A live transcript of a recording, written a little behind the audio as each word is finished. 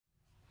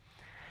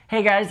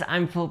Hey guys,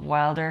 I'm Philip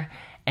Wilder,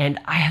 and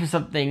I have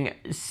something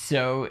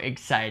so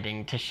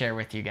exciting to share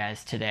with you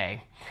guys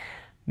today.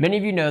 Many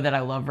of you know that I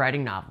love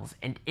writing novels,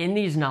 and in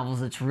these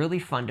novels it's really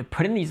fun to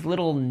put in these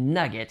little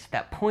nuggets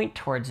that point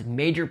towards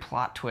major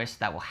plot twists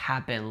that will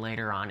happen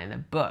later on in the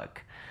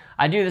book.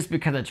 I do this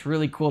because it's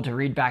really cool to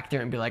read back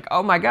through and be like,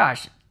 oh my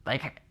gosh,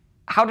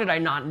 how did I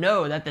not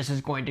know that this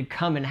is going to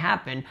come and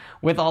happen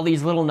with all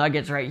these little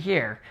nuggets right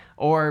here?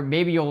 Or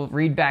maybe you'll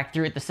read back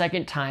through it the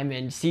second time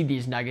and see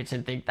these nuggets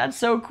and think, that's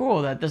so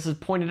cool that this is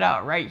pointed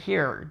out right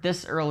here,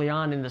 this early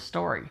on in the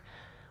story.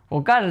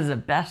 Well, God is the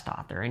best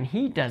author, and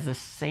he does the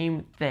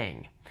same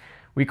thing.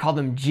 We call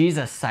them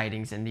Jesus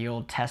sightings in the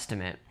Old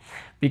Testament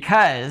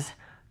because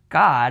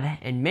God,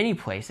 in many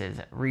places,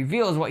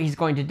 reveals what he's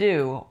going to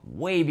do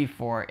way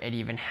before it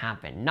even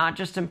happened. Not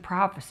just in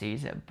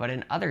prophecies, but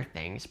in other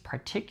things,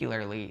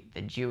 particularly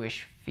the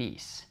Jewish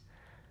feasts.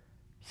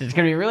 So it's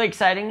going to be really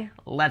exciting.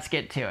 Let's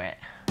get to it.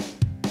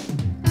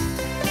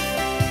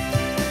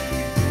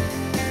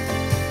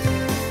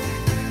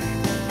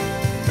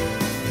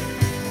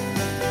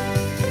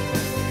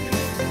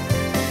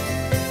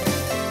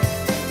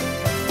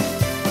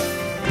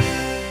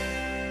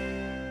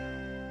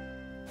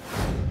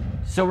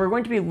 So we're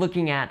going to be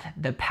looking at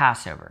the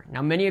Passover.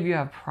 Now, many of you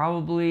have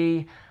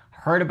probably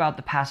heard about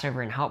the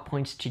Passover and how it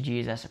points to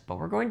Jesus, but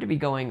we're going to be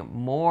going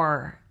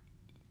more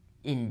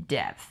in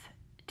depth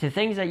to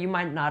things that you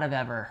might not have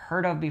ever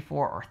heard of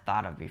before or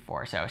thought of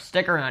before. So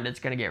stick around, it's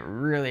going to get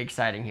really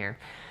exciting here.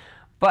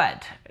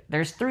 But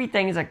there's three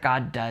things that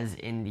God does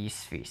in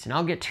these feasts, and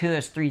I'll get to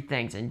those three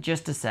things in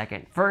just a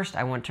second. First,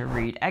 I want to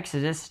read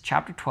Exodus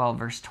chapter 12,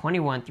 verse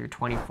 21 through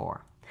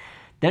 24.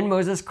 Then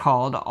Moses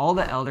called all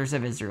the elders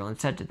of Israel and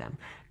said to them,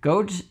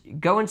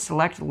 Go and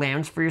select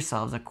lambs for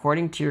yourselves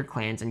according to your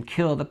clans and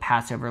kill the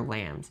Passover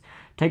lambs.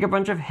 Take a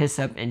bunch of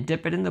hyssop and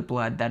dip it in the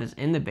blood that is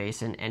in the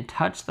basin and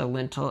touch the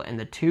lintel and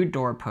the two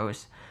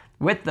doorposts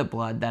with the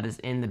blood that is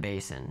in the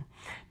basin.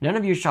 None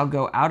of you shall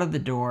go out of the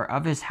door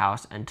of his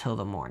house until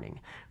the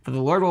morning. For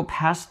the Lord will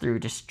pass through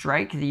to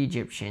strike the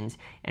Egyptians,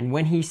 and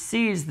when he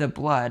sees the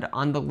blood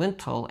on the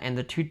lintel and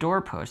the two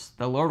doorposts,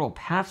 the Lord will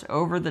pass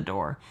over the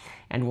door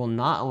and will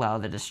not allow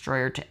the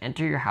destroyer to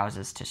enter your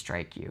houses to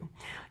strike you.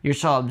 You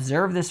shall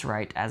observe this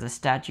rite as a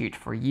statute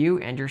for you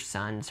and your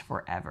sons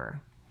forever.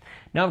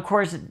 Now, of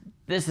course,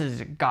 this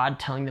is God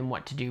telling them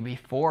what to do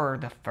before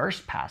the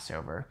first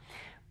Passover.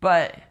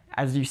 But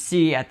as you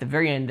see at the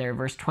very end there,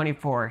 verse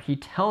 24, he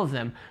tells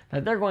them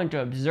that they're going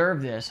to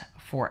observe this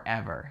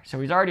forever.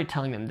 So he's already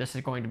telling them this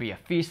is going to be a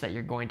feast that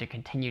you're going to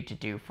continue to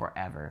do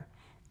forever.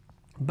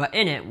 But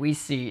in it, we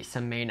see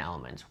some main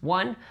elements.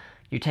 One,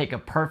 you take a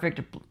perfect,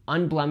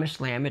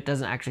 unblemished lamb. It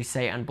doesn't actually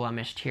say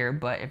unblemished here,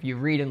 but if you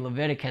read in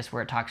Leviticus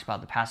where it talks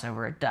about the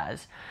Passover, it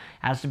does.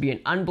 It has to be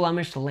an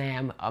unblemished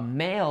lamb, a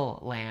male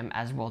lamb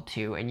as well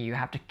too, and you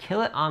have to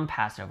kill it on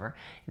Passover,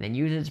 and then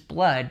use its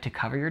blood to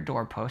cover your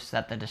doorposts so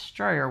that the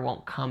destroyer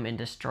won't come and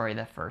destroy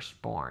the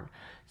firstborn.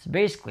 So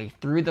basically,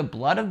 through the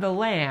blood of the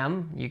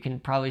lamb, you can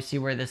probably see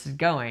where this is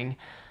going,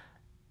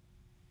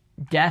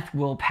 death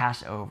will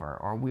pass over,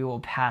 or we will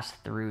pass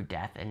through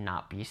death and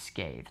not be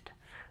scathed.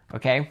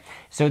 Okay,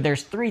 so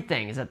there's three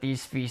things that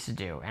these feasts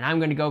do, and I'm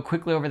going to go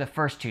quickly over the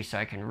first two so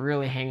I can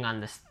really hang on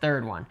this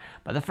third one.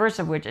 But the first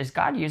of which is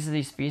God uses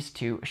these feasts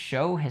to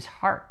show his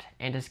heart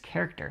and his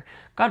character.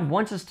 God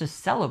wants us to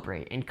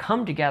celebrate and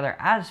come together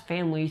as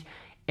families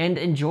and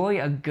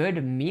enjoy a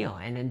good meal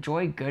and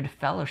enjoy good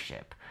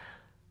fellowship.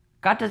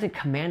 God doesn't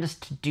command us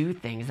to do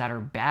things that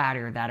are bad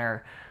or that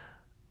are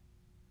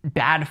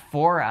bad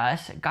for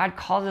us. God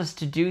calls us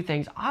to do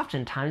things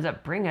oftentimes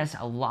that bring us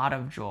a lot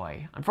of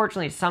joy.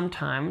 Unfortunately,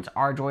 sometimes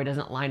our joy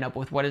doesn't line up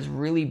with what is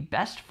really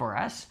best for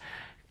us.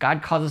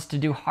 God calls us to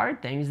do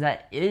hard things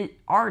that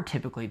are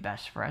typically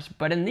best for us.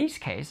 But in these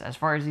cases, as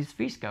far as these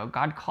feasts go,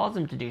 God calls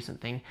them to do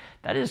something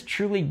that is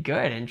truly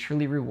good and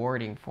truly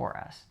rewarding for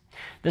us.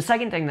 The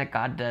second thing that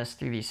God does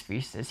through these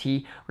feasts is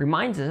he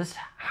reminds us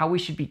how we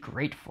should be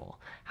grateful,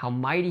 how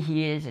mighty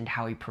he is and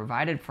how he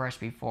provided for us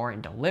before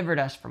and delivered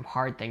us from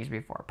hard things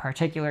before.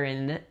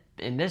 Particularly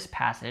in this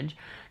passage,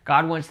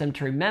 God wants them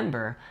to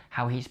remember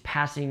how he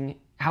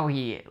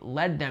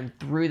led them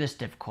through this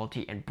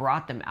difficulty and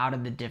brought them out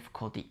of the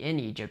difficulty in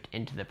Egypt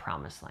into the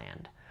promised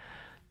land.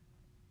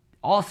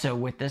 Also,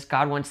 with this,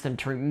 God wants them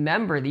to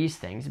remember these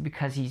things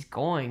because he's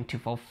going to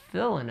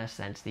fulfill, in a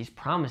sense, these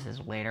promises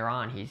later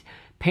on. He's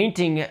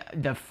painting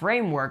the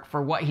framework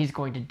for what he's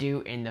going to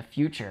do in the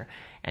future.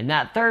 And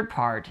that third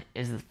part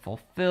is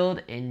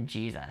fulfilled in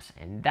Jesus.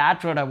 And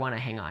that's what I want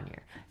to hang on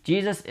here.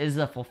 Jesus is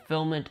the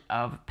fulfillment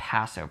of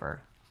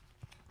Passover.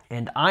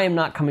 And I am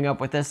not coming up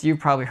with this.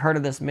 You've probably heard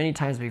of this many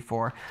times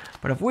before.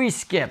 But if we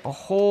skip a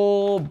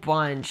whole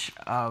bunch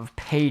of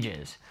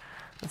pages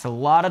That's a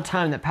lot of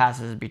time that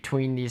passes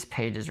between these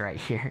pages right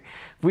here.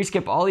 If we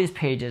skip all these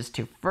pages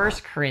to 1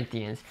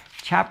 Corinthians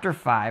chapter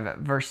 5,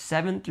 verse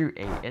 7 through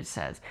 8, it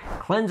says,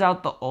 "Cleanse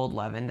out the old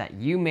leaven, that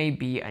you may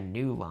be a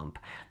new lump,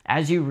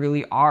 as you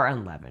really are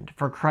unleavened.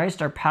 For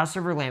Christ our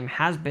Passover lamb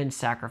has been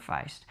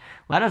sacrificed.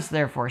 Let us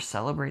therefore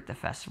celebrate the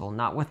festival,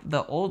 not with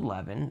the old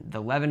leaven,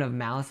 the leaven of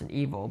malice and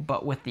evil,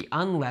 but with the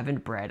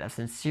unleavened bread of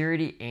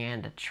sincerity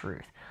and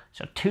truth."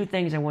 So 2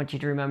 things I want you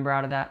to remember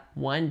out of that.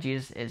 1,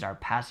 Jesus is our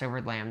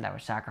Passover lamb that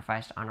was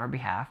sacrificed on our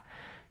behalf.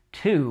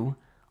 2,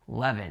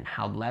 leaven,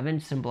 how leaven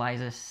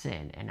symbolizes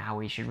sin and how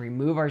we should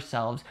remove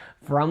ourselves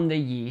from the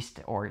yeast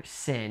or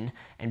sin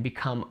and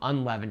become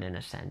unleavened in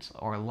a sense,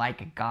 or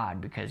like God,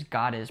 because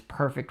God is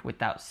perfect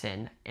without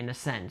sin, in a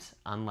sense,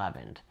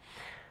 unleavened.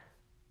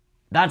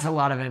 That's a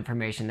lot of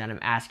information that I'm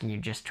asking you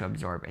just to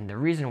absorb, and the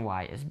reason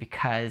why is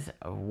because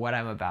of what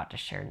I'm about to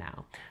share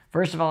now.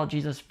 First of all,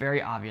 Jesus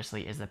very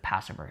obviously is the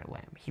Passover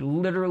lamb. He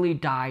literally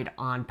died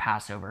on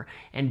Passover,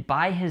 and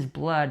by his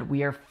blood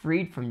we are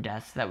freed from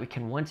death so that we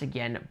can once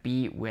again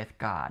be with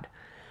God.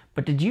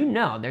 But did you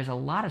know there's a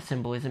lot of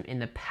symbolism in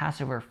the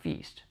Passover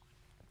feast?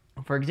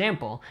 For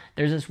example,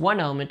 there's this one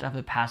element of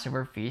the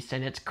Passover feast,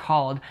 and it's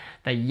called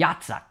the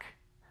yatzak,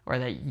 or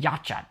the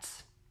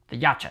yachats.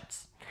 The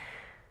yachats.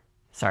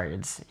 Sorry,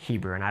 it's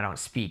Hebrew, and I don't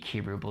speak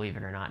Hebrew, believe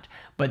it or not.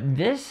 But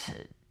this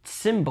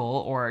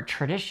symbol or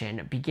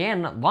tradition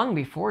began long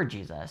before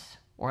Jesus,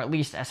 or at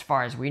least as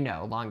far as we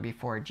know, long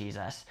before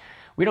Jesus.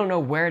 We don't know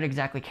where it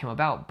exactly came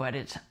about, but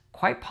it's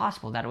quite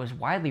possible that it was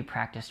widely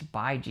practiced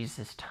by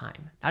Jesus'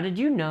 time. Now, did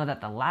you know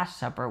that the Last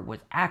Supper was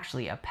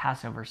actually a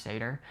Passover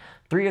Seder?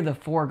 3 of the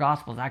 4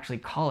 Gospels actually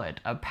call it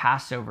a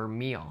Passover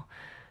meal.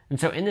 And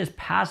so in this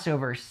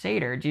Passover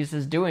Seder, Jesus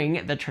is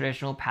doing the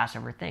traditional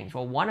Passover things.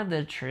 Well, one of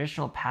the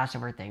traditional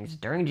Passover things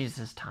during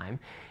Jesus' time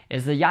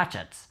is the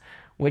yachats,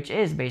 which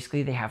is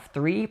basically they have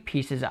 3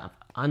 pieces of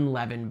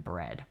unleavened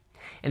bread.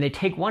 And they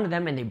take one of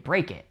them and they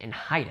break it and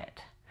hide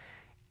it.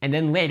 And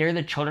then later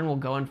the children will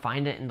go and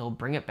find it and they'll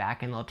bring it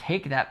back and they'll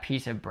take that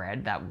piece of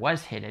bread that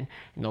was hidden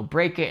and they'll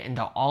break it and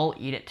they'll all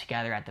eat it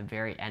together at the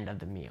very end of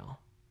the meal.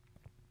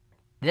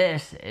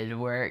 This is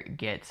where it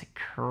gets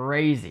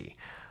crazy.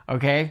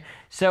 Okay,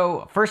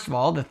 so first of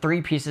all, the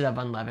 3 pieces of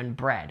unleavened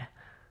bread.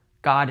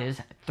 God is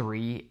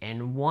 3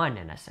 in 1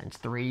 in a sense,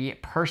 3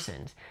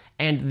 persons.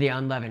 And the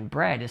unleavened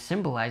bread is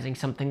symbolizing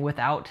something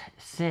without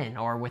sin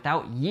or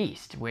without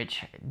yeast,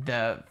 which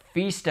the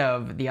feast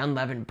of the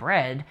unleavened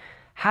bread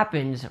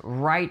happens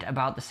right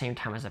about the same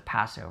time as the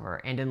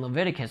Passover. And in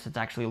Leviticus, it's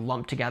actually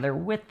lumped together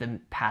with the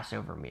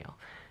Passover meal.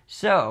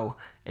 So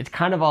it's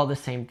kind of all the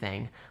same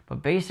thing.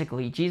 But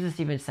basically, Jesus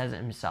even says it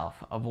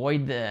himself,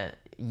 avoid the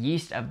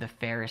yeast of the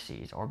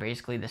Pharisees, or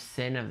basically the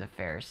sin of the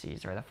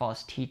Pharisees or the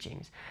false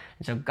teachings.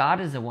 And so God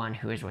is the one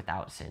who is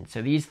without sin.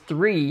 So these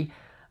 3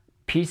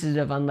 pieces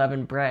of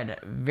unleavened bread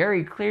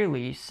very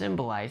clearly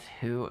symbolize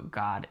who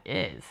God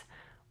is.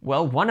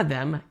 Well, one of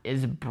them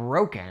is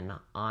broken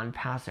on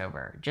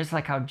Passover, just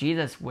like how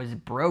Jesus was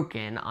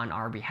broken on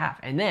our behalf.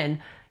 And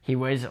then he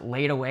was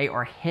laid away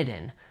or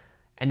hidden.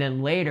 And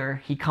then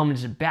later he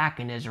comes back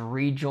and is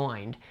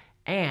rejoined.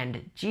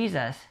 And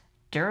Jesus,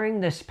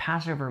 during this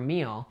Passover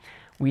meal,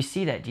 we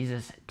see that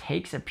Jesus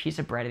takes a piece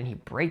of bread and he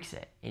breaks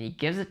it. And he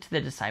gives it to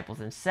the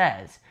disciples and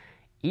says,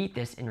 "Eat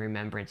this in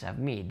remembrance of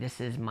me. This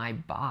is my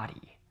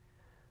body."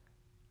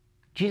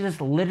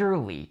 Jesus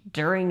literally,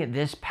 during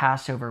this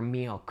Passover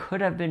meal, could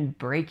have been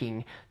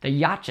breaking the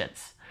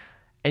yachats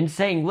and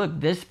saying, look,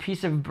 this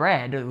piece of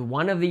bread,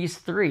 one of these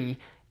 3,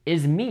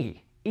 is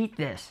me. Eat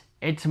this.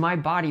 It's my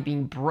body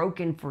being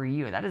broken for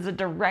you. That is a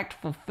direct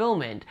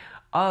fulfillment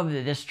of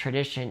this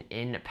tradition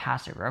in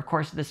Passover. Of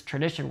course, this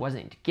tradition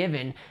wasn't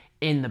given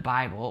in the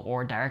Bible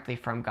or directly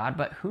from God,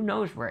 but who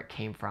knows where it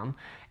came from.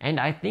 And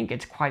I think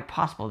it's quite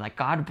possible that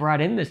God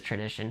brought in this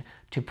tradition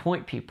to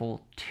point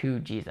people to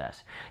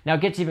Jesus. Now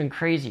it gets even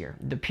crazier.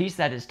 The piece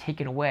that is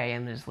taken away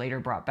and is later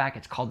brought back,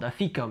 it's called the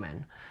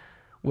afikomen,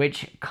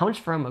 which comes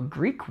from a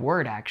Greek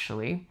word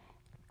actually.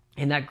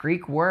 And that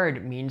Greek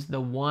word means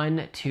the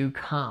one to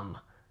come.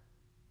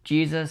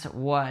 Jesus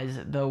was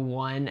the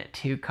one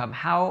to come.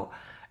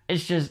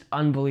 It's just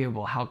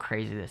unbelievable how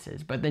crazy this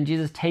is. But then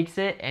Jesus takes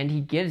it and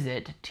he gives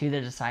it to the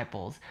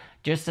disciples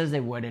just as they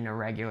would in a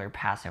regular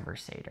Passover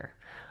Seder.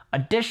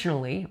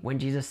 Additionally, when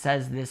Jesus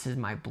says, "This is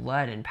my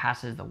blood," and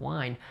passes the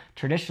wine,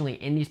 traditionally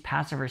in these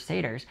Passover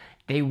Seders,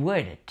 they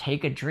would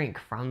take a drink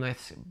from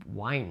this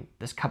wine,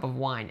 this cup of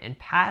wine, and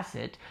pass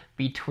it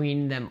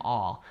between them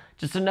all.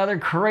 Just another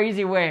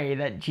crazy way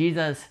that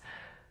Jesus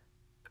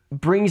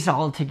brings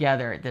all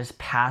together this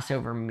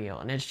Passover meal.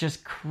 And it's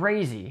just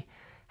crazy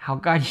how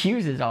God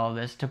uses all of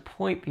this to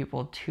point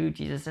people to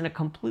Jesus in a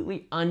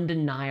completely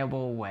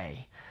undeniable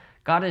way.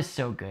 God is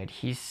so good.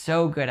 He's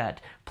so good at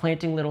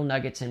planting little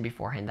nuggets in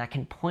beforehand that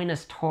can point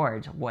us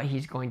towards what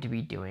he's going to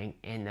be doing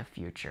in the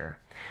future.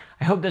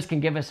 I hope this can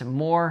give us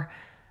more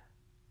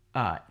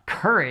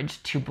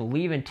courage to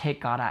believe and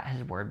take God at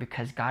his word,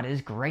 because God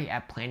is great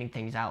at planning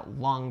things out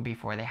long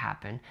before they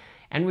happen.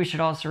 And we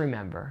should also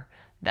remember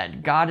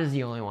that God is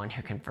the only one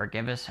who can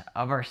forgive us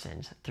of our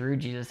sins through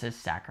Jesus'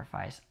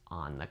 sacrifice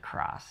on the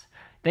cross.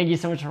 Thank you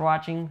so much for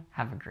watching.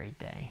 Have a great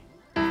day.